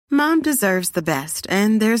Mom deserves the best,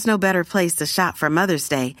 and there's no better place to shop for Mother's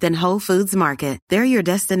Day than Whole Foods Market. They're your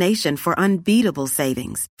destination for unbeatable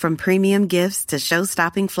savings, from premium gifts to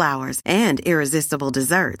show-stopping flowers and irresistible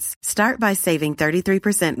desserts. Start by saving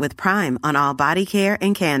 33% with Prime on all body care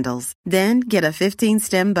and candles. Then get a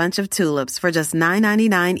 15-stem bunch of tulips for just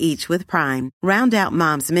 $9.99 each with Prime. Round out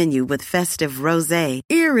Mom's menu with festive rosé,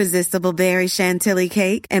 irresistible berry chantilly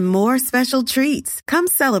cake, and more special treats. Come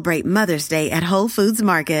celebrate Mother's Day at Whole Foods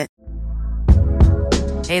Market.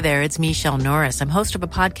 Hey there, it's Michelle Norris. I'm host of a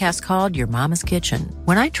podcast called Your Mama's Kitchen.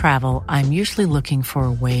 When I travel, I'm usually looking for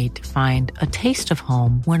a way to find a taste of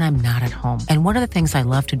home when I'm not at home. And one of the things I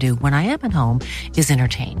love to do when I am at home is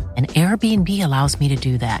entertain. And Airbnb allows me to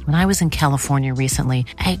do that. When I was in California recently,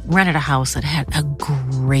 I rented a house that had a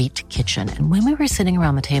great kitchen. And when we were sitting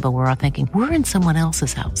around the table, we were all thinking, we're in someone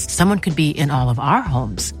else's house. Someone could be in all of our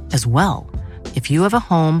homes as well. If you have a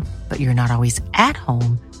home, but you're not always at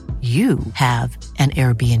home, you have an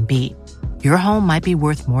Airbnb. Your home might be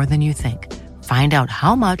worth more than you think. Find out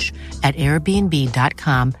how much at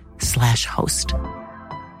airbnb.com/host.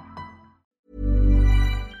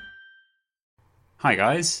 Hi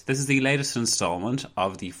guys, this is the latest installment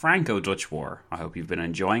of the Franco-Dutch War. I hope you've been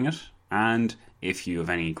enjoying it, and if you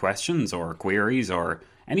have any questions or queries or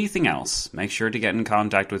anything else, make sure to get in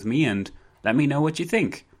contact with me and let me know what you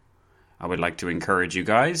think. I would like to encourage you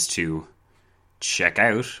guys to check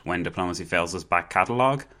out When Diplomacy Fails' back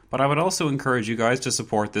catalogue, but I would also encourage you guys to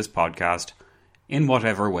support this podcast in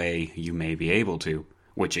whatever way you may be able to,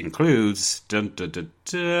 which includes buying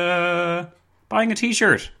a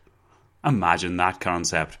t-shirt. Imagine that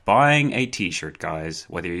concept, buying a t-shirt, guys.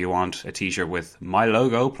 Whether you want a t-shirt with my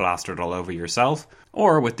logo plastered all over yourself,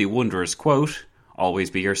 or with the wondrous quote, always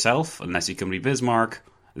be yourself, unless you can be Bismarck,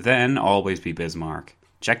 then always be Bismarck.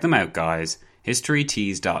 Check them out, guys.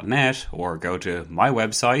 historytees.net, or go to my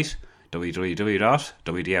website,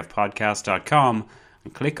 www.wdfpodcast.com,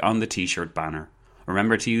 and click on the t-shirt banner.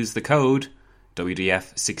 Remember to use the code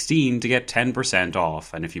WDF16 to get 10%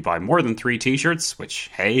 off, and if you buy more than 3 t-shirts,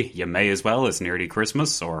 which, hey, you may as well, it's nearly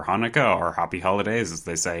Christmas, or Hanukkah, or Happy Holidays, as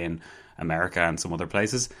they say in America and some other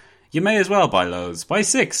places, you may as well buy loads. Buy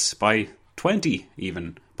 6, buy 20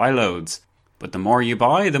 even, buy loads. But the more you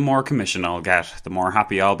buy, the more commission I'll get. The more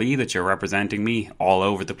happy I'll be that you're representing me all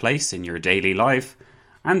over the place in your daily life.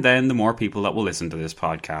 And then the more people that will listen to this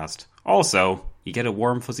podcast. Also, you get a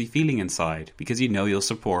warm fuzzy feeling inside because you know you'll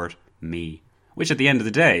support me. Which at the end of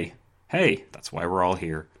the day, hey, that's why we're all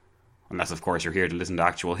here. Unless of course you're here to listen to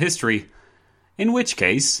actual history. In which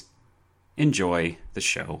case, enjoy the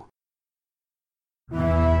show.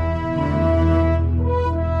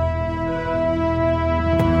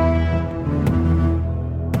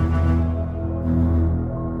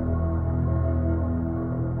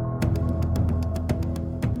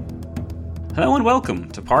 Hello and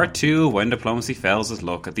welcome to part 2 When Diplomacy Fails'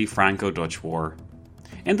 look at the Franco-Dutch War.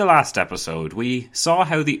 In the last episode, we saw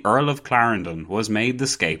how the Earl of Clarendon was made the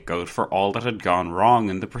scapegoat for all that had gone wrong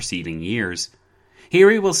in the preceding years. Here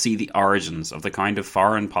we will see the origins of the kind of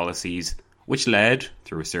foreign policies which led,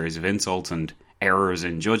 through a series of insults and errors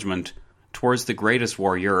in judgment, towards the greatest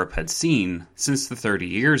war Europe had seen since the 30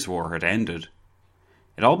 Years' War had ended.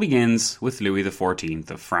 It all begins with Louis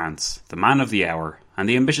XIV of France, the man of the hour, and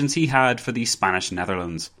the ambitions he had for the Spanish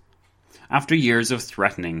Netherlands. After years of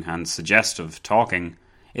threatening and suggestive talking,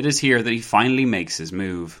 it is here that he finally makes his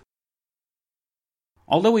move.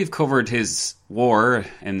 Although we've covered his war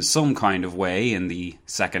in some kind of way in the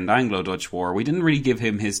Second Anglo-Dutch War, we didn't really give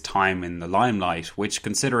him his time in the limelight, which,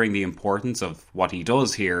 considering the importance of what he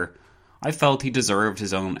does here, I felt he deserved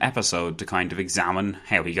his own episode to kind of examine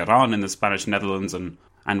how he got on in the Spanish Netherlands and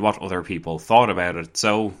what other people thought about it.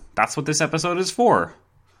 So that's what this episode is for.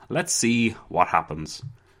 Let's see what happens.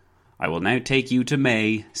 I will now take you to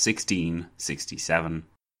May 1667.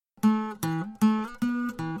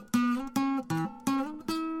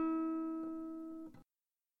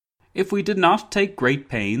 If we did not take great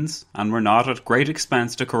pains, and were not at great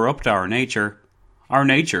expense to corrupt our nature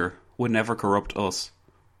would never corrupt us.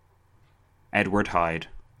 Edward Hyde,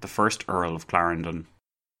 the first Earl of Clarendon.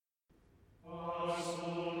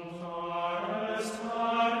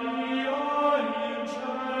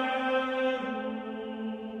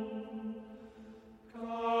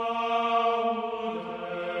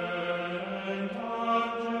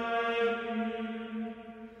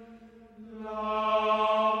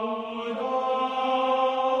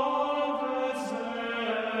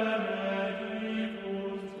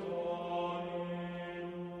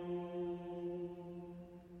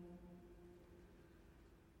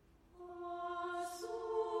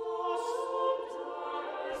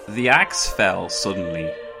 The axe fell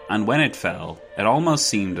suddenly, and when it fell, it almost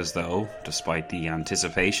seemed as though, despite the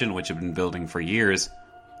anticipation which had been building for years,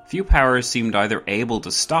 few powers seemed either able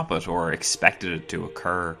to stop it or expected it to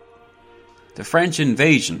occur. The French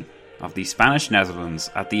invasion of the Spanish Netherlands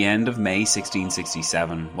at the end of May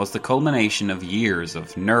 1667 was the culmination of years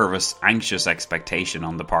of nervous, anxious expectation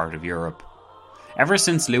on the part of Europe. Ever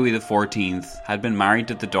since Louis XIV had been married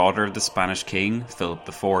to the daughter of the Spanish king, Philip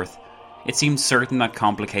IV, it seemed certain that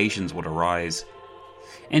complications would arise.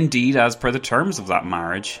 Indeed, as per the terms of that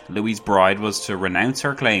marriage, Louis's bride was to renounce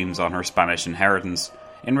her claims on her Spanish inheritance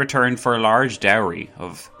in return for a large dowry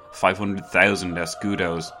of 500,000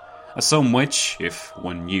 escudos, a sum which, if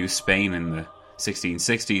one knew Spain in the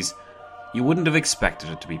 1660s, you wouldn't have expected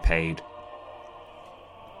it to be paid.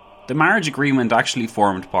 The marriage agreement actually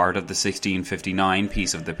formed part of the 1659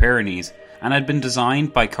 Peace of the Pyrenees and had been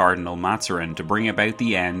designed by Cardinal Mazarin to bring about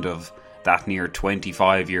the end of that near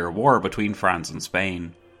 25-year war between France and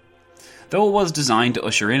Spain. Though it was designed to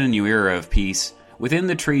usher in a new era of peace, within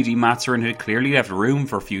the treaty Mazarin had clearly left room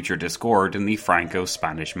for future discord in the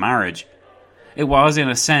Franco-Spanish marriage. It was, in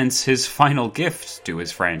a sense, his final gift to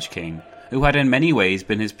his French king, who had in many ways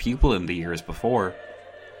been his pupil in the years before.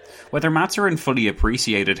 Whether Mazarin fully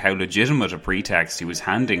appreciated how legitimate a pretext he was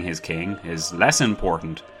handing his king is less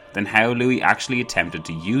important than how Louis actually attempted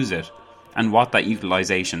to use it, and what that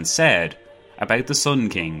utilisation said about the Sun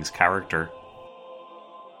King's character.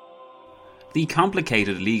 The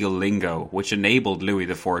complicated legal lingo which enabled Louis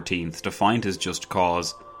XIV to find his just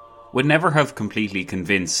cause would never have completely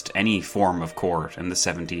convinced any form of court in the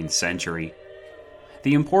 17th century.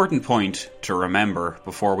 The important point to remember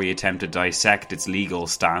before we attempt to dissect its legal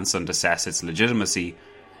stance and assess its legitimacy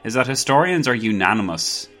is that historians are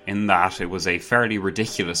unanimous in that it was a fairly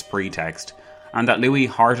ridiculous pretext, and that Louis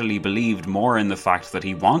heartily believed more in the fact that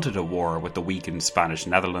he wanted a war with the weakened Spanish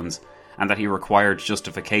Netherlands, and that he required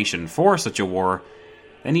justification for such a war,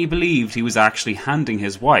 than he believed he was actually handing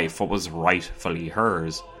his wife what was rightfully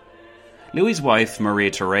hers. Louis's wife, Maria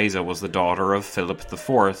Theresa, was the daughter of Philip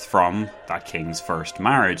IV from that king's first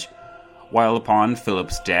marriage, while upon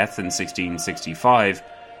Philip's death in 1665,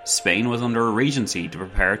 Spain was under a regency to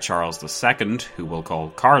prepare Charles II, who we'll call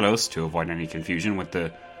Carlos to avoid any confusion with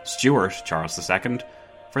the Stuart Charles II,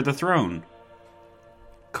 for the throne.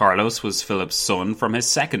 Carlos was Philip's son from his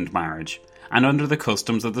second marriage, and under the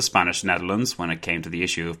customs of the Spanish Netherlands when it came to the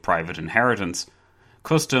issue of private inheritance,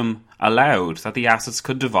 custom allowed that the assets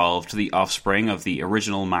could devolve to the offspring of the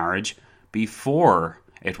original marriage before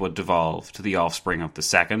it would devolve to the offspring of the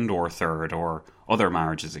second or third or other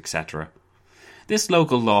marriages, etc. This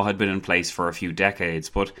local law had been in place for a few decades,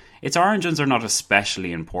 but its origins are not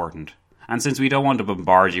especially important, and since we don't want to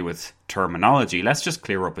bombard you with terminology, let's just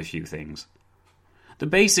clear up a few things. The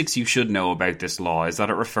basics you should know about this law is that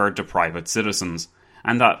it referred to private citizens,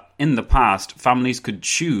 and that, in the past, families could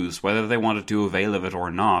choose whether they wanted to avail of it or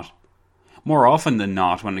not. More often than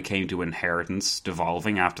not, when it came to inheritance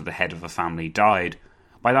devolving after the head of a family died,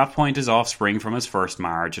 by that point his offspring from his first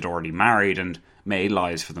marriage had already married and made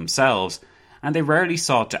lives for themselves, and they rarely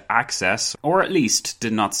sought to access, or at least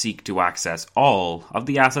did not seek to access all, of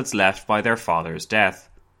the assets left by their father's death.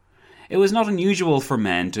 It was not unusual for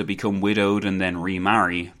men to become widowed and then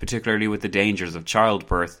remarry, particularly with the dangers of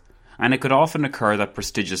childbirth, and it could often occur that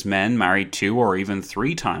prestigious men married 2 or even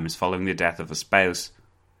 3 times following the death of a spouse.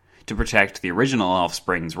 To protect the original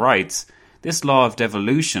offspring's rights, this law of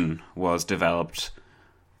devolution was developed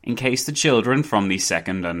in case the children from the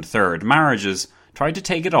second and third marriages tried to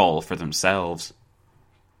take it all for themselves.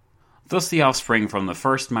 Thus the offspring from the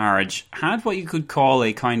first marriage had what you could call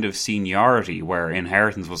a kind of seniority where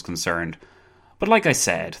inheritance was concerned, but like I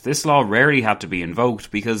said, this law rarely had to be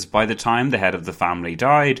invoked because by the time the head of the family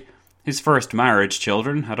died, his first marriage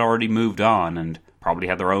children had already moved on and probably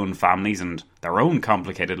had their own families and their own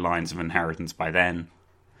complicated lines of inheritance by then.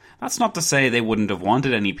 That's not to say they wouldn't have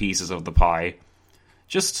wanted any pieces of the pie,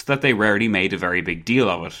 just that they rarely made a very big deal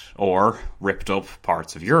of it, or ripped up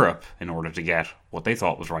parts of Europe in order to get what they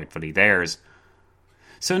thought was rightfully theirs.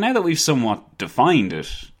 So now that we've somewhat defined it,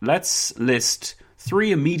 let's list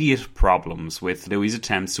 3 immediate problems with Louis's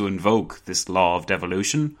attempts to invoke this law of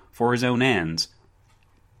devolution for his own ends.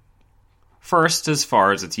 First, as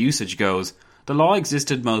far as its usage goes, the law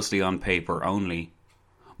existed mostly on paper only.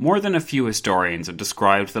 More than a few historians have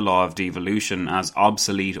described the law of devolution as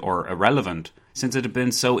obsolete or irrelevant, since it had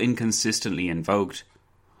been so inconsistently invoked.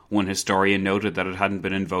 One historian noted that it hadn't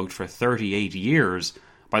been invoked for 38 years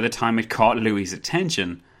by the time it caught Louis's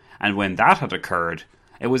attention, and when that had occurred,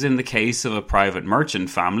 it was in the case of a private merchant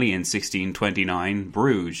family in 1629,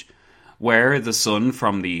 Bruges, where the son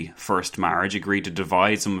from the first marriage agreed to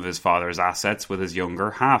divide some of his father's assets with his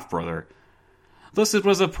younger half-brother. Thus it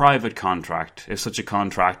was a private contract, if such a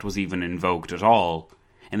contract was even invoked at all.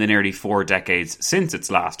 In the nearly 4 decades since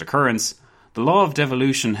its last occurrence, the law of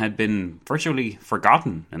devolution had been virtually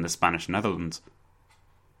forgotten in the Spanish Netherlands.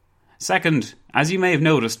 Second, as you may have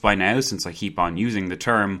noticed by now since I keep on using the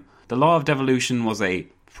term, the law of devolution was a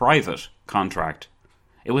private contract.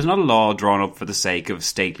 It was not a law drawn up for the sake of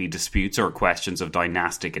stately disputes or questions of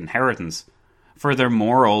dynastic inheritance.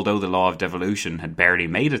 Furthermore, although the law of devolution had barely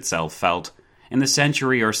made itself felt, in the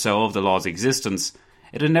century or so of the law's existence,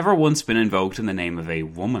 it had never once been invoked in the name of a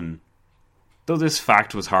woman. Though this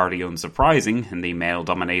fact was hardly unsurprising in the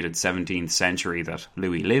male-dominated 17th century that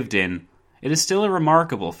Louis lived in, it is still a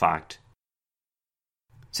remarkable fact.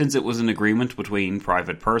 Since it was an agreement between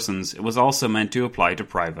private persons, it was also meant to apply to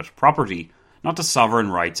private property, not to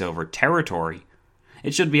sovereign rights over territory.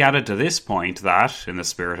 It should be added to this point that, in the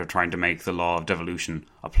spirit of trying to make the law of devolution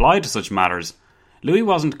apply to such matters, Louis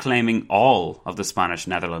wasn't claiming all of the Spanish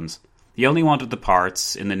Netherlands. He only wanted the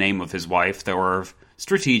parts, in the name of his wife, that were of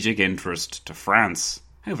strategic interest to France.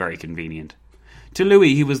 How very convenient. To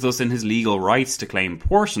Louis, he was thus in his legal rights to claim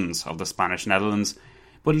portions of the Spanish Netherlands,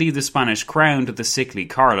 but leave the Spanish crown to the sickly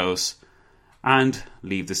Carlos, and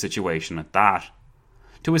leave the situation at that.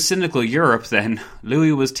 To a cynical Europe, then,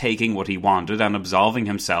 Louis was taking what he wanted and absolving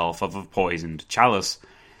himself of a poisoned chalice,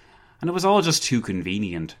 and it was all just too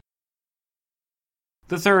convenient.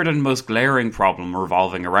 The third and most glaring problem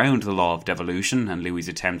revolving around the law of devolution and Louis's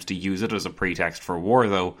attempts to use it as a pretext for war,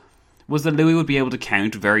 though, was that Louis would be able to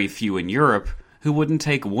count very few in Europe who wouldn't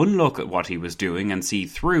take one look at what he was doing and see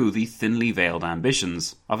through the thinly veiled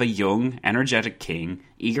ambitions of a young, energetic king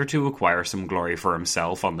eager to acquire some glory for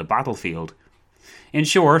himself on the battlefield. In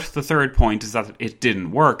short, the third point is that it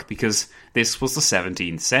didn't work because this was the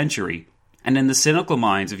 17th century, and in the cynical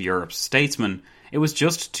minds of Europe's statesmen, it was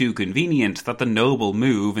just too convenient that the noble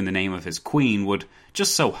move in the name of his queen would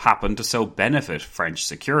just so happen to so benefit French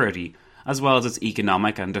security, as well as its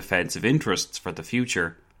economic and defensive interests for the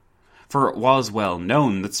future. For it was well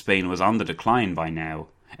known that Spain was on the decline by now.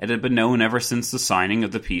 It had been known ever since the signing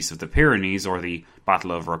of the Peace of the Pyrenees or the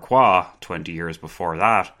Battle of Rocroi 20 years before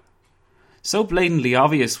that. So blatantly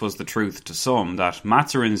obvious was the truth to some that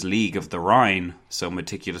Mazarin's League of the Rhine, so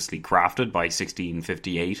meticulously crafted by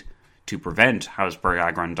 1658 to prevent Habsburg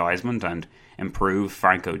aggrandizement and improve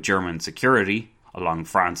Franco-German security along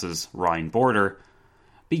France's Rhine border,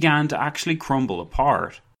 began to actually crumble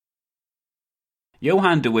apart.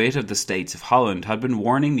 Johan de Witt of the States of Holland had been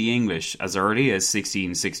warning the English as early as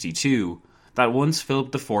 1662 that once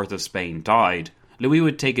Philip IV of Spain died, Louis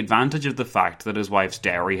would take advantage of the fact that his wife's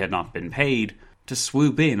dowry had not been paid to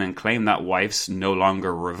swoop in and claim that wife's no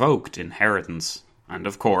longer revoked inheritance. And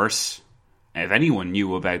of course, if anyone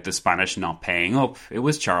knew about the Spanish not paying up, it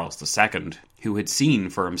was Charles II, who had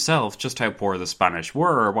seen for himself just how poor the Spanish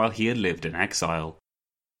were while he had lived in exile.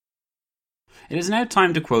 It is now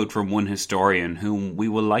time to quote from one historian whom we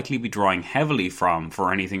will likely be drawing heavily from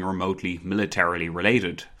for anything remotely militarily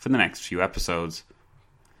related for the next few episodes.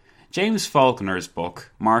 James Faulkner's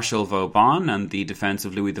book, Marshal Vauban and the Defence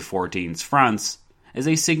of Louis XIV's France, is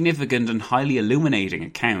a significant and highly illuminating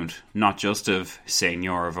account, not just of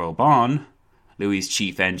Seigneur Vauban, Louis's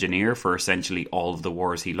chief engineer for essentially all of the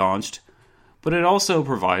wars he launched, but it also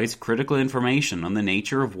provides critical information on the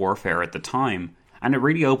nature of warfare at the time, and it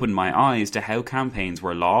really opened my eyes to how campaigns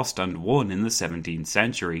were lost and won in the 17th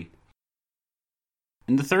century.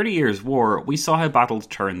 In the 30 Years' War, we saw how battles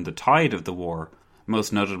turned the tide of the war,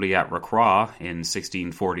 most notably at Rocroi in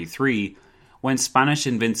 1643, when Spanish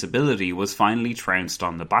invincibility was finally trounced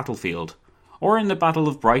on the battlefield, or in the Battle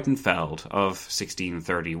of Breitenfeld of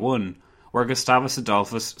 1631, where Gustavus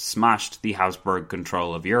Adolphus smashed the Habsburg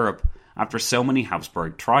control of Europe after so many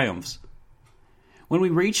Habsburg triumphs. When we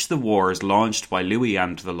reach the wars launched by Louis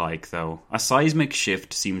and the like, though, a seismic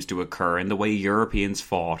shift seems to occur in the way Europeans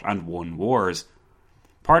fought and won wars.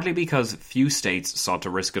 Partly because few states sought to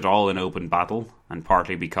risk it all in open battle, and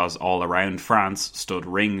partly because all around France stood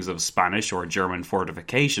rings of Spanish or German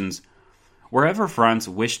fortifications, wherever France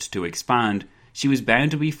wished to expand, she was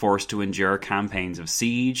bound to be forced to endure campaigns of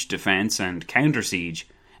siege, defence and counter-siege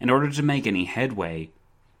in order to make any headway.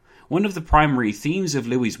 One of the primary themes of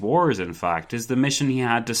Louis's wars, in fact, is the mission he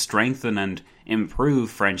had to strengthen and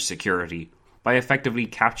improve French security by effectively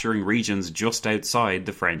capturing regions just outside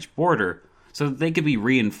the French border, so that they could be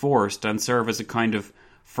reinforced and serve as a kind of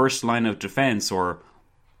first line of defence or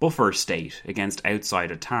buffer state against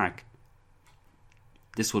outside attack.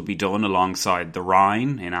 This would be done alongside the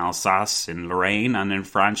Rhine, in Alsace, in Lorraine and in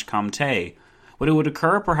Franche-Comté, but it would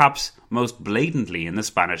occur perhaps most blatantly in the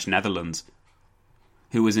Spanish Netherlands.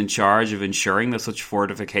 Who was in charge of ensuring that such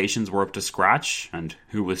fortifications were up to scratch, and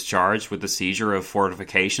who was charged with the seizure of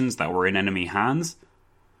fortifications that were in enemy hands?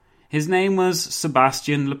 His name was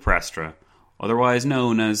Sebastien Le Prestre, otherwise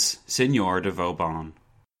known as Seigneur de Vauban.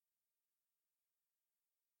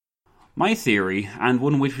 My theory, and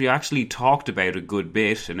one which we actually talked about a good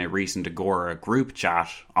bit in a recent Agora group chat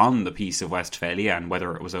on the Peace of Westphalia and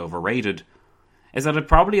whether it was overrated, is that it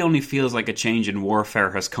probably only feels like a change in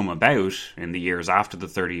warfare has come about in the years after the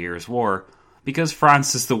 30 Years' War, because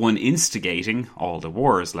France is the one instigating all the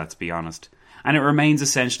wars, let's be honest, and it remains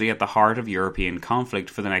essentially at the heart of European conflict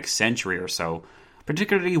for the next century or so,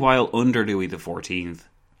 particularly while under Louis XIV.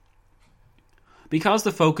 Because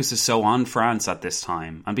the focus is so on France at this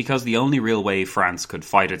time, and because the only real way France could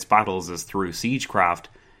fight its battles is through siegecraft,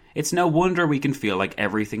 it's no wonder we can feel like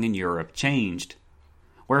everything in Europe changed.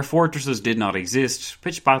 Where fortresses did not exist,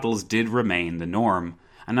 pitched battles did remain the norm,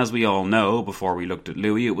 and as we all know, before we looked at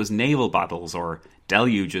Louis, it was naval battles, or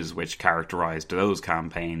deluges, which characterised those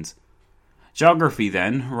campaigns. Geography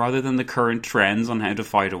then, rather than the current trends on how to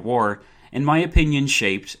fight a war, in my opinion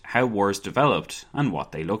shaped how wars developed and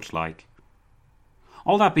what they looked like.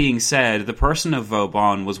 All that being said, the person of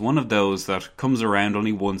Vauban was one of those that comes around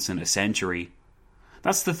only once in a century.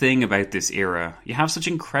 That's the thing about this era, you have such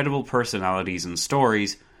incredible personalities and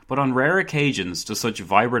stories, but on rare occasions do such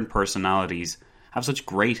vibrant personalities have such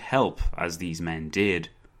great help as these men did.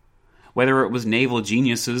 Whether it was naval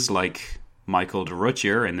geniuses like Michael de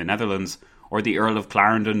Ruyter in the Netherlands, or the Earl of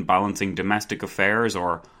Clarendon balancing domestic affairs,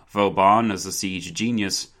 or Vauban as a siege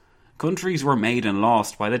genius, countries were made and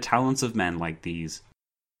lost by the talents of men like these.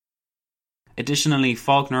 Additionally,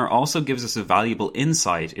 Faulkner also gives us a valuable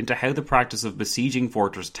insight into how the practice of besieging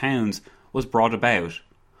fortress towns was brought about,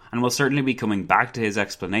 and will certainly be coming back to his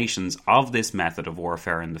explanations of this method of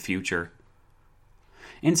warfare in the future.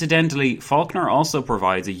 Incidentally, Faulkner also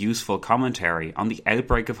provides a useful commentary on the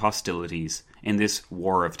outbreak of hostilities in this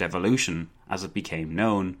War of Devolution, as it became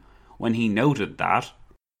known, when he noted that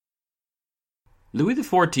Louis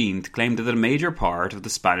XIV claimed that a major part of the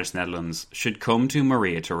Spanish Netherlands should come to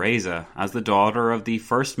Maria Theresa as the daughter of the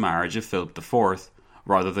first marriage of Philip IV,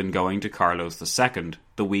 rather than going to Carlos II,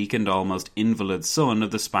 the weak and almost invalid son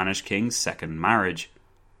of the Spanish king's second marriage.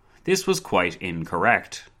 This was quite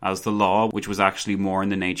incorrect, as the law, which was actually more in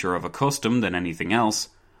the nature of a custom than anything else,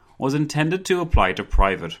 was intended to apply to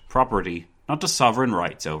private property, not to sovereign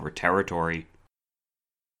rights over territory.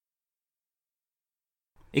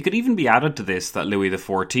 It could even be added to this that Louis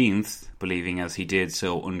XIV, believing as he did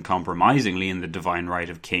so uncompromisingly in the divine right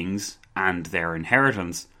of kings and their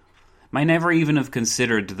inheritance, might never even have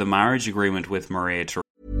considered the marriage agreement with Maria Theresa.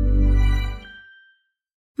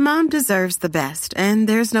 Mom deserves the best, and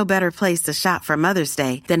there's no better place to shop for Mother's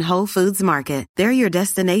Day than Whole Foods Market. They're your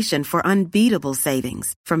destination for unbeatable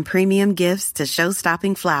savings, from premium gifts to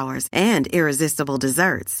show-stopping flowers and irresistible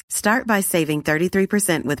desserts. Start by saving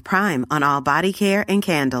 33% with Prime on all body care and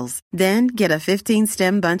candles. Then get a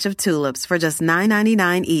 15-stem bunch of tulips for just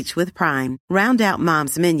 $9.99 each with Prime. Round out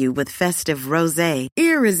Mom's menu with festive rosé,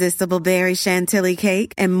 irresistible berry chantilly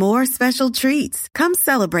cake, and more special treats. Come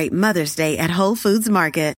celebrate Mother's Day at Whole Foods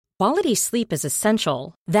Market. Quality sleep is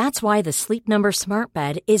essential. That's why the Sleep Number Smart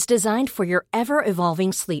Bed is designed for your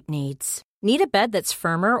ever-evolving sleep needs. Need a bed that's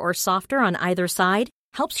firmer or softer on either side?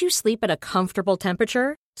 Helps you sleep at a comfortable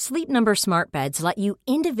temperature? Sleep Number Smart Beds let you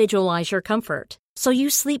individualize your comfort, so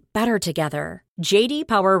you sleep better together. J.D.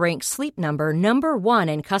 Power ranks Sleep Number number 1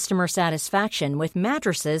 in customer satisfaction with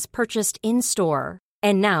mattresses purchased in-store.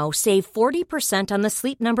 And now save 40% on the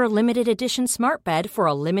Sleep Number Limited Edition Smart Bed for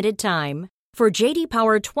a limited time. For J.D.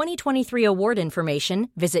 Power 2023 award information,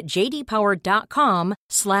 visit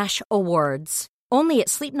jdpower.com/awards. Only at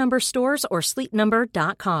Sleep Number stores or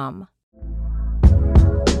sleepnumber.com.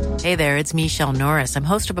 Hey there, it's Michelle Norris. I'm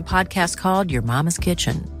host of a podcast called Your Mama's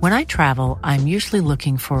Kitchen. When I travel, I'm usually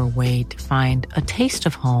looking for a way to find a taste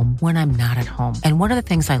of home when I'm not at home. And one of the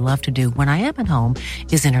things I love to do when I am at home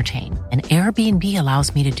is entertain. And Airbnb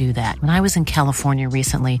allows me to do that. When I was in California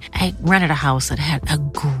recently, I rented a house that had a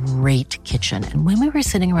great kitchen. And when we were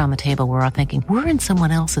sitting around the table, we were all thinking, we're in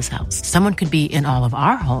someone else's house. Someone could be in all of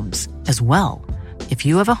our homes as well. If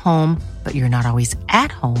you have a home, but you're not always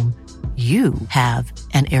at home, you have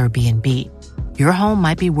an Airbnb. Your home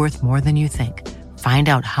might be worth more than you think. Find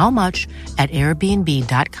out how much at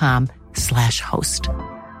airbnb.com/host.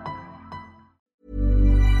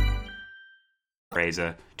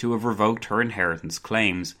 Theresa to have revoked her inheritance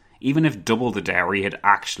claims, even if double the dowry had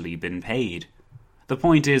actually been paid. The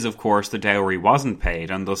point is, of course, the dowry wasn't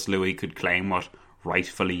paid, and thus Louis could claim what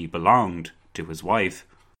rightfully belonged, to his wife.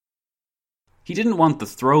 He didn't want the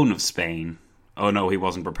throne of Spain. Oh no, he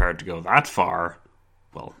wasn't prepared to go that far.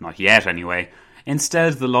 Well, not yet anyway.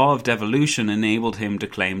 Instead, the law of devolution enabled him to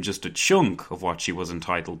claim just a chunk of what she was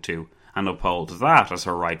entitled to, and uphold that as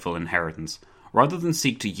her rightful inheritance, rather than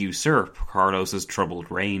seek to usurp Carlos's troubled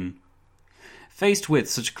reign. Faced with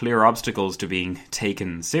such clear obstacles to being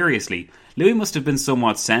taken seriously, Louis must have been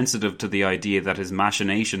somewhat sensitive to the idea that his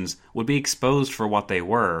machinations would be exposed for what they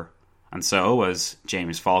were, and so, as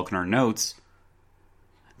James Faulkner notes,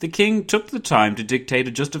 the king took the time to dictate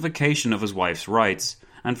a justification of his wife's rights,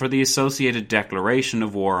 and for the associated declaration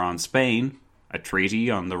of war on Spain, a treaty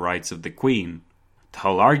on the rights of the Queen. The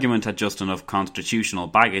whole argument had just enough constitutional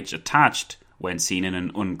baggage attached, when seen in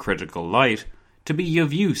an uncritical light, to be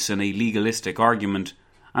of use in a legalistic argument,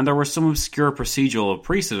 and there were some obscure procedural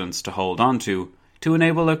precedents to hold on to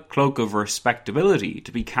enable a cloak of respectability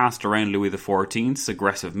to be cast around Louis XIV's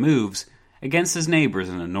aggressive moves against his neighbours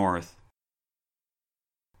in the north.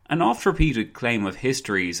 An oft-repeated claim of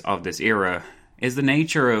histories of this era is the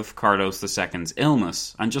nature of Carlos II's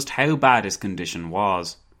illness and just how bad his condition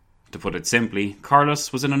was. To put it simply,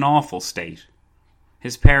 Carlos was in an awful state.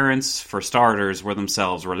 His parents, for starters, were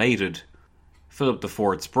themselves related. Philip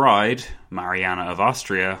IV's bride, Mariana of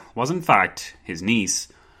Austria, was in fact his niece,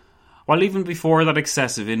 while even before that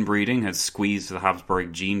excessive inbreeding had squeezed the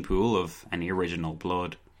Habsburg gene pool of any original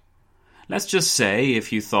blood. Let's just say,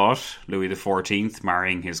 if you thought Louis XIV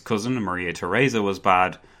marrying his cousin Maria Theresa was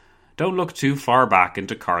bad, don't look too far back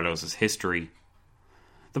into Carlos's history.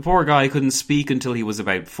 The poor guy couldn't speak until he was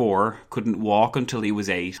about 4, couldn't walk until he was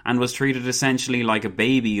 8, and was treated essentially like a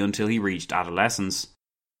baby until he reached adolescence.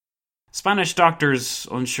 Spanish doctors,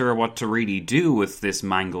 unsure what to really do with this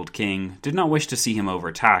mangled king, did not wish to see him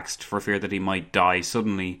overtaxed for fear that he might die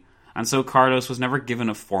suddenly, and so Carlos was never given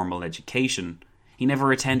a formal education. He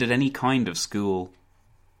never attended any kind of school.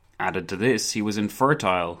 Added to this, he was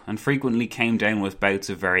infertile and frequently came down with bouts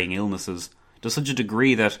of varying illnesses, to such a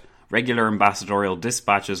degree that regular ambassadorial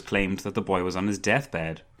dispatches claimed that the boy was on his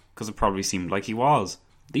deathbed, because it probably seemed like he was.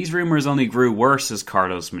 These rumours only grew worse as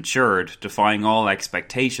Carlos matured, defying all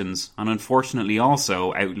expectations, and unfortunately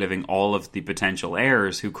also outliving all of the potential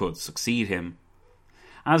heirs who could succeed him.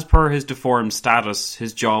 As per his deformed status,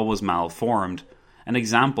 his jaw was malformed, an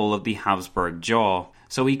example of the Habsburg jaw,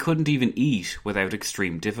 so he couldn't even eat without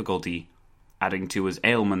extreme difficulty, adding to his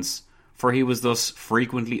ailments, for he was thus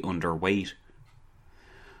frequently underweight.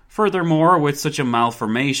 Furthermore, with such a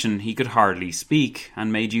malformation, he could hardly speak,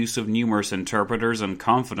 and made use of numerous interpreters and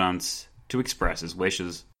confidants to express his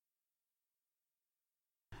wishes.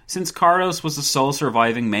 Since Carlos was the sole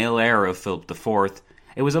surviving male heir of Philip IV,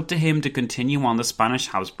 it was up to him to continue on the Spanish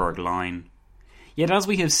Habsburg line. Yet as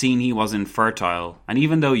we have seen, he was infertile, and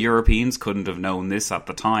even though Europeans couldn't have known this at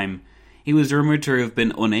the time, he was rumoured to have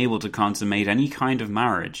been unable to consummate any kind of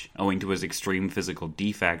marriage, owing to his extreme physical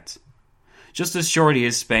defects. Just as surely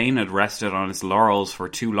as Spain had rested on its laurels for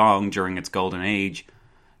too long during its golden age,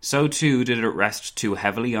 so too did it rest too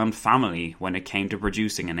heavily on family when it came to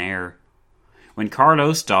producing an heir. When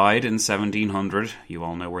Carlos died in 1700, you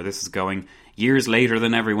all know where this is going, years later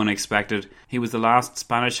than everyone expected, he was the last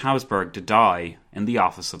Spanish Habsburg to die in the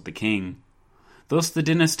office of the king. Thus the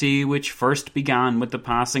dynasty, which first began with the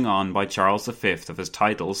passing on by Charles V of his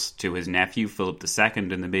titles to his nephew Philip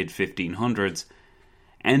II in the mid-1500s,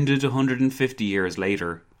 ended 150 years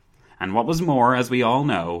later, and what was more, as we all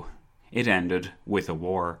know, it ended with a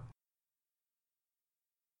war.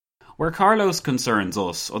 Where Carlos concerns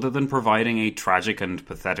us, other than providing a tragic and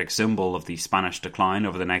pathetic symbol of the Spanish decline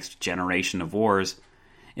over the next generation of wars,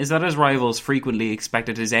 is that his rivals frequently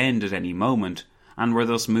expected his end at any moment, and were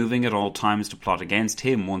thus moving at all times to plot against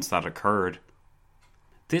him once that occurred.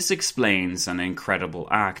 This explains an incredible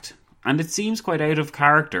act, and it seems quite out of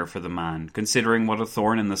character for the man, considering what a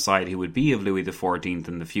thorn in the side he would be of Louis XIV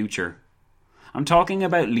in the future. I'm talking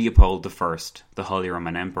about Leopold I, the Holy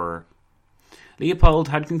Roman Emperor. Leopold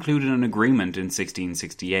had concluded an agreement in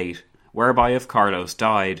 1668, whereby if Carlos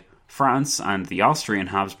died, France and the Austrian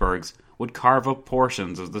Habsburgs would carve up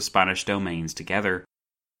portions of the Spanish domains together.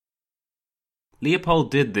 Leopold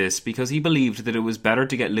did this because he believed that it was better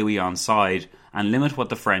to get Louis on side and limit what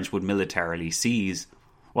the French would militarily seize,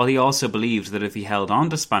 while he also believed that if he held on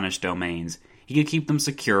to Spanish domains, he could keep them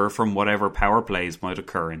secure from whatever power plays might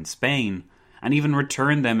occur in Spain, and even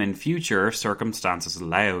return them in future if circumstances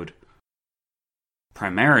allowed.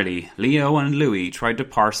 Primarily, Leo and Louis tried to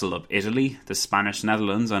parcel up Italy, the Spanish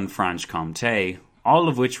Netherlands and Franche-Comté, all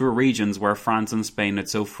of which were regions where France and Spain had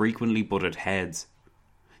so frequently butted heads.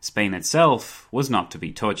 Spain itself was not to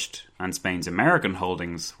be touched, and Spain's American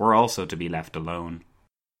holdings were also to be left alone.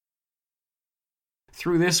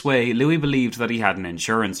 Through this way, Louis believed that he had an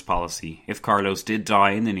insurance policy if Carlos did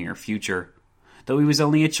die in the near future. Though he was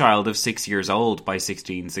only a child of 6 years old by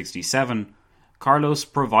 1667, Carlos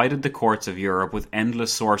provided the courts of Europe with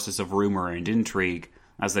endless sources of rumour and intrigue,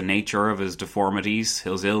 as the nature of his deformities,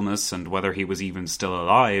 his illness, and whether he was even still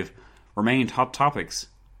alive, remained hot topics.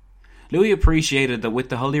 Louis appreciated that with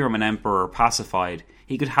the Holy Roman Emperor pacified,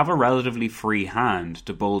 he could have a relatively free hand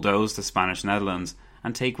to bulldoze the Spanish Netherlands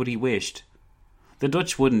and take what he wished. The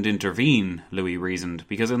Dutch wouldn't intervene, Louis reasoned,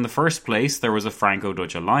 because in the first place there was a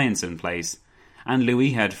Franco-Dutch alliance in place, and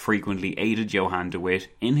Louis had frequently aided Johann de Witt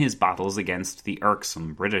in his battles against the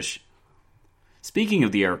irksome British. Speaking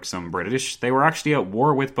of the irksome British, they were actually at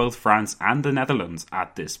war with both France and the Netherlands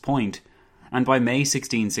at this point, and by May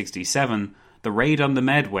 1667, the raid on the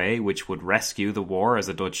Medway, which would rescue the war as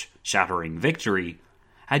a Dutch shattering victory,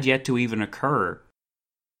 had yet to even occur.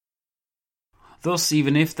 Thus,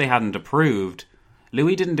 even if they hadn't approved,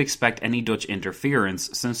 Louis didn't expect any Dutch interference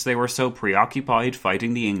since they were so preoccupied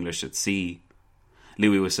fighting the English at sea.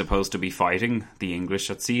 Louis was supposed to be fighting the English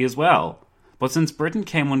at sea as well, but since Britain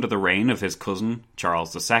came under the reign of his cousin,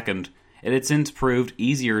 Charles II, it had since proved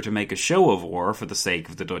easier to make a show of war for the sake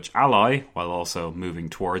of the Dutch ally, while also moving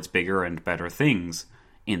towards bigger and better things,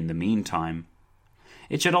 in the meantime.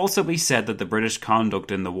 It should also be said that the British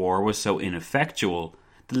conduct in the war was so ineffectual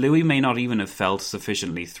that Louis may not even have felt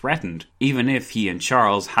sufficiently threatened, even if he and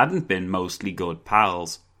Charles hadn't been mostly good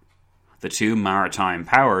pals. The two maritime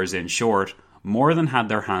powers, in short, more than had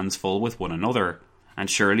their hands full with one another, and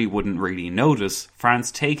surely wouldn't really notice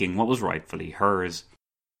France taking what was rightfully hers.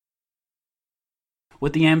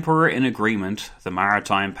 With the Emperor in agreement, the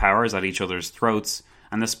maritime powers at each other's throats,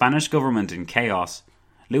 and the Spanish government in chaos,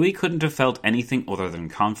 Louis couldn't have felt anything other than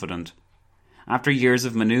confident. After years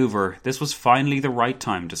of manoeuvre, this was finally the right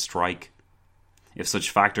time to strike. If such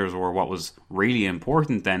factors were what was really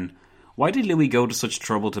important then, why did Louis go to such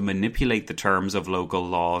trouble to manipulate the terms of local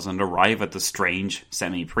laws and arrive at the strange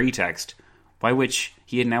semi-pretext by which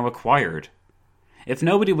he had now acquired? If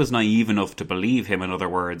nobody was naive enough to believe him, in other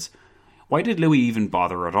words, why did Louis even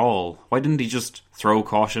bother at all? Why didn't he just throw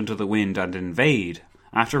caution to the wind and invade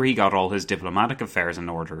after he got all his diplomatic affairs in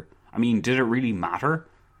order? I mean, did it really matter?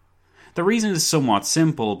 The reason is somewhat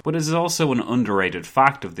simple, but it is also an underrated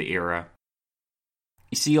fact of the era.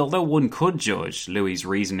 You see, although one could judge Louis's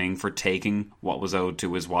reasoning for taking what was owed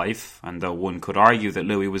to his wife, and though one could argue that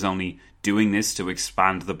Louis was only doing this to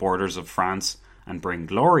expand the borders of France and bring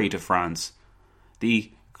glory to France,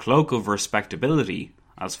 the cloak of respectability,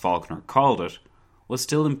 as Faulkner called it, was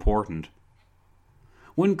still important.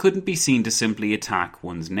 One couldn't be seen to simply attack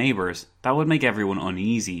one's neighbours. That would make everyone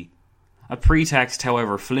uneasy. A pretext,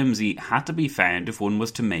 however flimsy, had to be found if one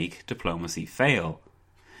was to make diplomacy fail.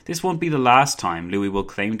 This won't be the last time Louis will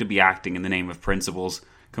claim to be acting in the name of principles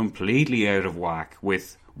completely out of whack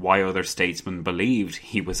with why other statesmen believed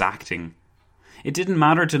he was acting. It didn't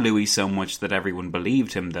matter to Louis so much that everyone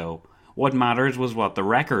believed him, though. What mattered was what the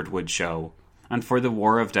record would show, and for the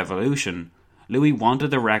War of Devolution, Louis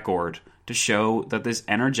wanted the record to show that this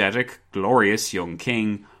energetic, glorious young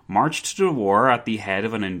king marched to the war at the head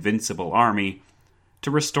of an invincible army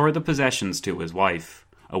to restore the possessions to his wife,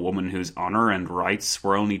 a woman whose honour and rights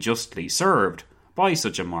were only justly served by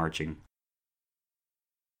such a marching.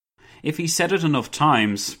 If he said it enough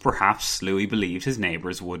times, perhaps Louis believed his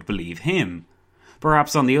neighbours would believe him.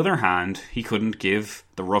 Perhaps, on the other hand, he couldn't give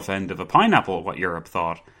the rough end of a pineapple what Europe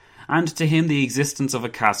thought, and to him the existence of a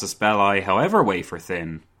casus belli, however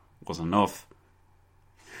wafer-thin, was enough.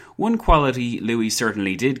 One quality Louis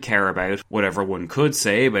certainly did care about, whatever one could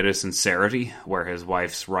say about his sincerity where his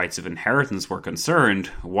wife's rights of inheritance were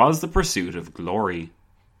concerned, was the pursuit of glory.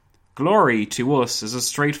 Glory, to us, is a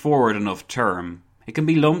straightforward enough term. It can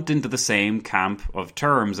be lumped into the same camp of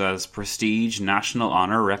terms as prestige, national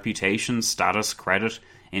honour, reputation, status, credit,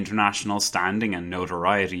 international standing and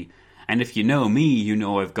notoriety. And if you know me, you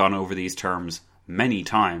know I've gone over these terms many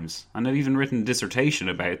times, and I've even written a dissertation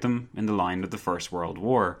about them in the line of the First World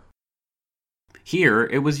War. Here,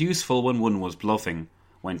 it was useful when one was bluffing,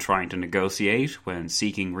 when trying to negotiate, when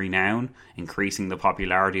seeking renown, increasing the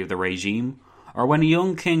popularity of the regime, or when a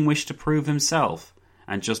young king wished to prove himself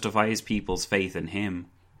and justify his people's faith in him.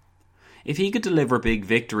 If he could deliver big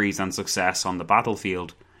victories and success on the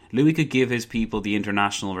battlefield, Louis could give his people the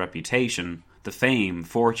international reputation, the fame,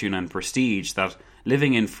 fortune and prestige that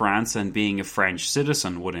living in France and being a French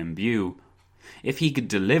citizen would imbue. If he could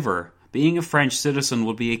deliver, being a French citizen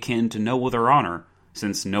would be akin to no other honour,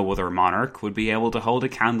 since no other monarch would be able to hold a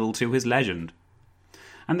candle to his legend.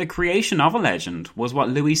 And the creation of a legend was what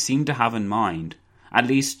Louis seemed to have in mind, at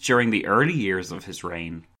least during the early years of his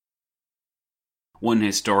reign. One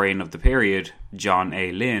historian of the period, John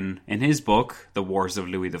A. Lynn, in his book, The Wars of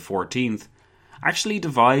Louis XIV, actually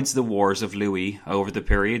divides the wars of Louis over the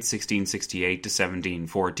period 1668 to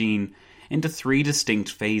 1714 into three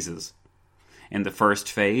distinct phases. In the first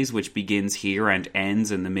phase, which begins here and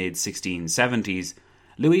ends in the mid-1670s,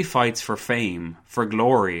 Louis fights for fame, for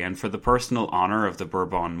glory, and for the personal honour of the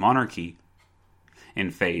Bourbon monarchy.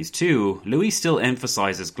 In phase 2, Louis still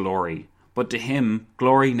emphasises glory, but to him,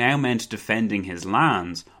 glory now meant defending his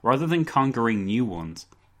lands rather than conquering new ones.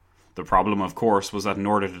 The problem, of course, was that in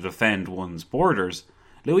order to defend one's borders,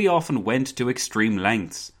 Louis often went to extreme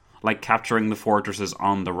lengths, like capturing the fortresses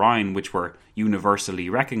on the Rhine, which were universally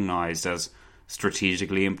recognised as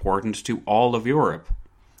strategically important to all of Europe,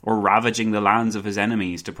 or ravaging the lands of his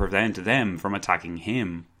enemies to prevent them from attacking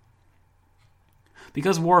him.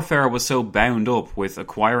 Because warfare was so bound up with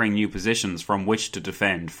acquiring new positions from which to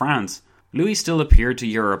defend France, Louis still appeared to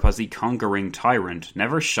Europe as the conquering tyrant,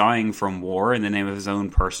 never shying from war in the name of his own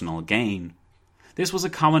personal gain. This was a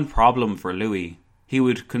common problem for Louis. He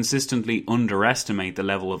would consistently underestimate the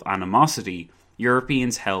level of animosity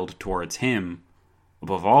Europeans held towards him.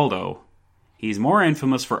 Above all, though, he is more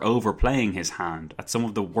infamous for overplaying his hand at some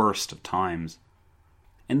of the worst of times.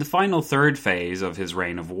 In the final third phase of his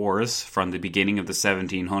reign of wars, from the beginning of the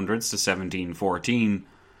 1700s to 1714,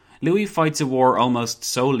 Louis fights a war almost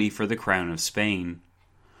solely for the crown of Spain.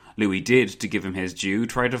 Louis did, to give him his due,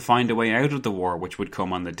 try to find a way out of the war which would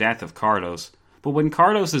come on the death of Carlos, but when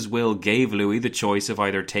Carlos's will gave Louis the choice of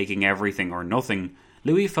either taking everything or nothing,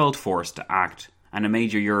 Louis felt forced to act, and a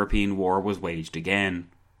major European war was waged again.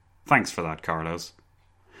 Thanks for that, Carlos.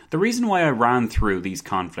 The reason why I ran through these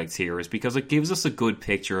conflicts here is because it gives us a good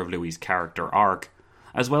picture of Louis's character arc,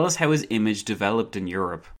 as well as how his image developed in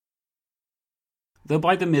Europe. Though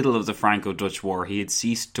by the middle of the Franco-Dutch War he had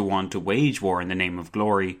ceased to want to wage war in the name of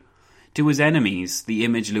glory, to his enemies the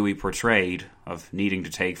image Louis portrayed, of needing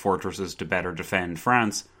to take fortresses to better defend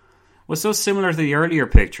France, was so similar to the earlier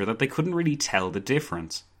picture that they couldn't really tell the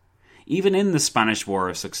difference. Even in the Spanish War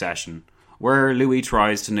of Succession, where Louis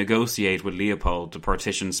tries to negotiate with Leopold to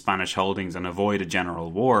partition Spanish holdings and avoid a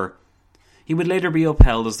general war, he would later be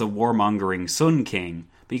upheld as the warmongering Sun King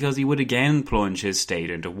because he would again plunge his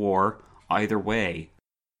state into war either way.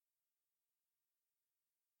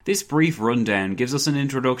 This brief rundown gives us an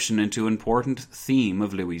introduction into an important theme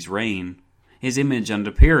of Louis's reign, his image and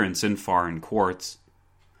appearance in foreign courts.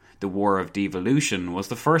 The War of Devolution was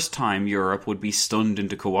the first time Europe would be stunned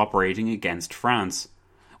into cooperating against France,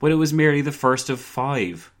 but it was merely the first of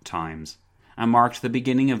 5 times, and marked the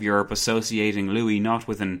beginning of Europe associating Louis not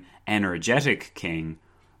with an energetic king,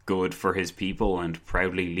 good for his people and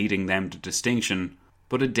proudly leading them to distinction,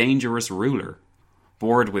 but a dangerous ruler,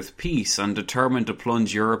 bored with peace and determined to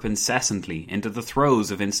plunge Europe incessantly into the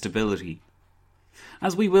throes of instability.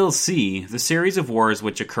 As we will see, the series of wars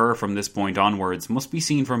which occur from this point onwards must be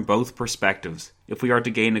seen from both perspectives, if we are to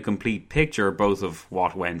gain a complete picture both of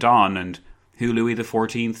what went on and who Louis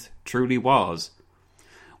XIV truly was.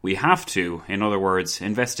 We have to, in other words,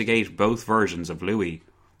 investigate both versions of Louis,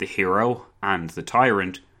 the hero and the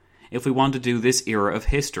tyrant, if we want to do this era of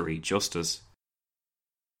history justice.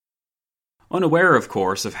 Unaware, of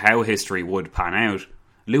course, of how history would pan out,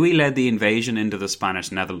 Louis led the invasion into the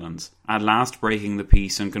Spanish Netherlands, at last breaking the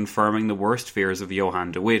peace and confirming the worst fears of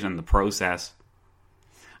Johan de Witt in the process.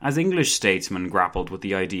 As English statesmen grappled with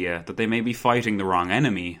the idea that they may be fighting the wrong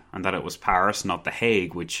enemy, and that it was Paris, not The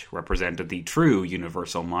Hague, which represented the true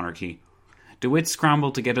universal monarchy, de Witt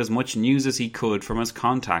scrambled to get as much news as he could from his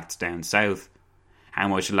contacts down south. How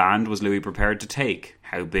much land was Louis prepared to take?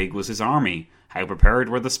 How big was his army? How prepared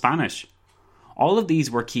were the Spanish? All of these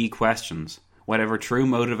were key questions, whatever true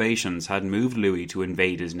motivations had moved Louis to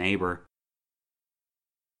invade his neighbour.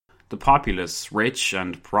 The populous, rich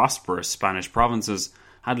and prosperous Spanish provinces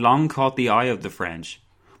had long caught the eye of the French,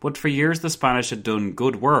 but for years the Spanish had done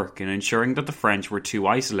good work in ensuring that the French were too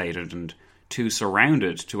isolated and too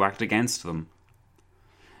surrounded to act against them.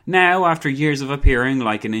 Now, after years of appearing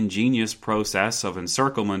like an ingenious process of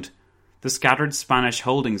encirclement, the scattered Spanish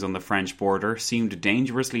holdings on the French border seemed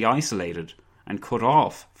dangerously isolated and cut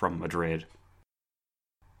off from Madrid.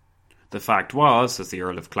 The fact was, as the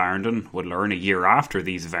Earl of Clarendon would learn a year after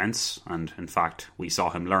these events, and in fact we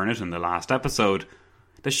saw him learn it in the last episode,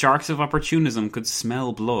 the sharks of opportunism could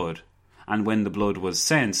smell blood, and when the blood was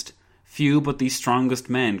sensed, few but the strongest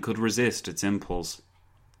men could resist its impulse.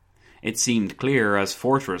 It seemed clear as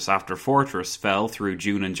fortress after fortress fell through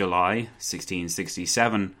June and July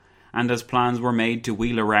 1667, and as plans were made to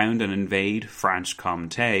wheel around and invade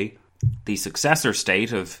Franche-Comté, the successor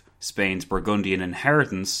state of Spain's Burgundian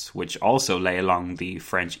inheritance, which also lay along the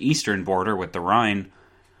French eastern border with the Rhine,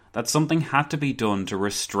 that something had to be done to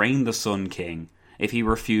restrain the Sun King if he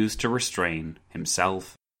refused to restrain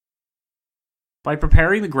himself. By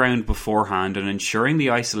preparing the ground beforehand and ensuring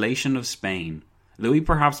the isolation of Spain, Louis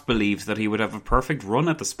perhaps believed that he would have a perfect run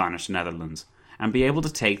at the Spanish Netherlands and be able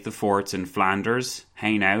to take the forts in Flanders,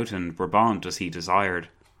 Hainaut and Brabant as he desired.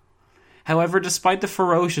 However, despite the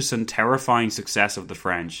ferocious and terrifying success of the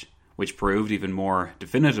French, which proved even more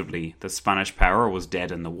definitively that Spanish power was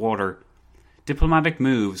dead in the water, diplomatic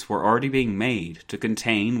moves were already being made to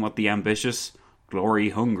contain what the ambitious,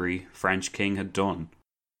 glory-hungry French king had done.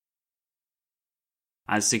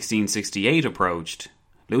 As 1668 approached,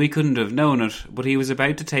 Louis couldn't have known it, but he was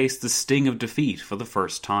about to taste the sting of defeat for the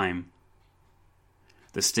first time.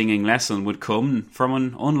 The stinging lesson would come from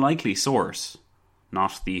an unlikely source.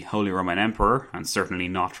 Not the Holy Roman Emperor, and certainly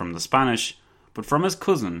not from the Spanish, but from his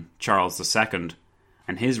cousin, Charles II,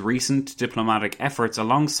 and his recent diplomatic efforts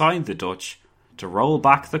alongside the Dutch to roll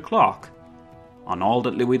back the clock on all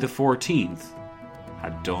that Louis XIV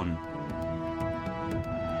had done.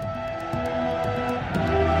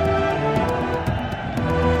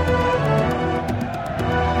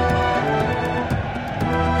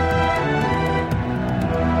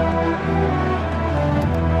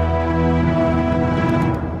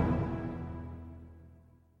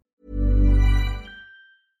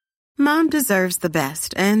 Mom deserves the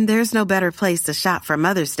best, and there's no better place to shop for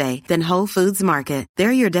Mother's Day than Whole Foods Market.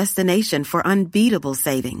 They're your destination for unbeatable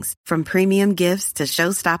savings, from premium gifts to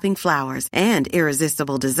show-stopping flowers and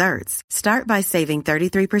irresistible desserts. Start by saving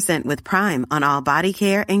 33% with Prime on all body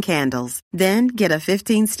care and candles. Then get a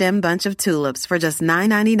 15-stem bunch of tulips for just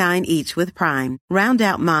 $9.99 each with Prime. Round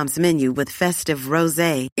out Mom's menu with festive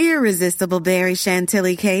rosé, irresistible berry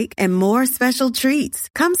chantilly cake, and more special treats.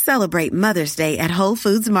 Come celebrate Mother's Day at Whole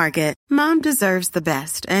Foods Market. Mom deserves the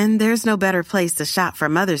best, and there's no better place to shop for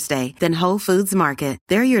Mother's Day than Whole Foods Market.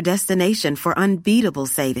 They're your destination for unbeatable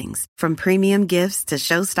savings, from premium gifts to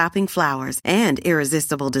show-stopping flowers and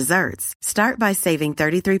irresistible desserts. Start by saving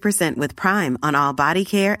 33% with Prime on all body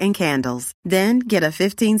care and candles. Then get a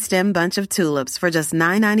 15-stem bunch of tulips for just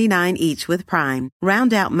 $9.99 each with Prime.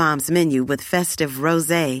 Round out Mom's menu with festive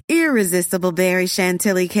rosé, irresistible berry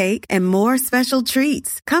chantilly cake, and more special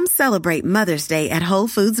treats. Come celebrate Mother's Day at Whole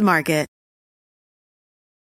Foods Market.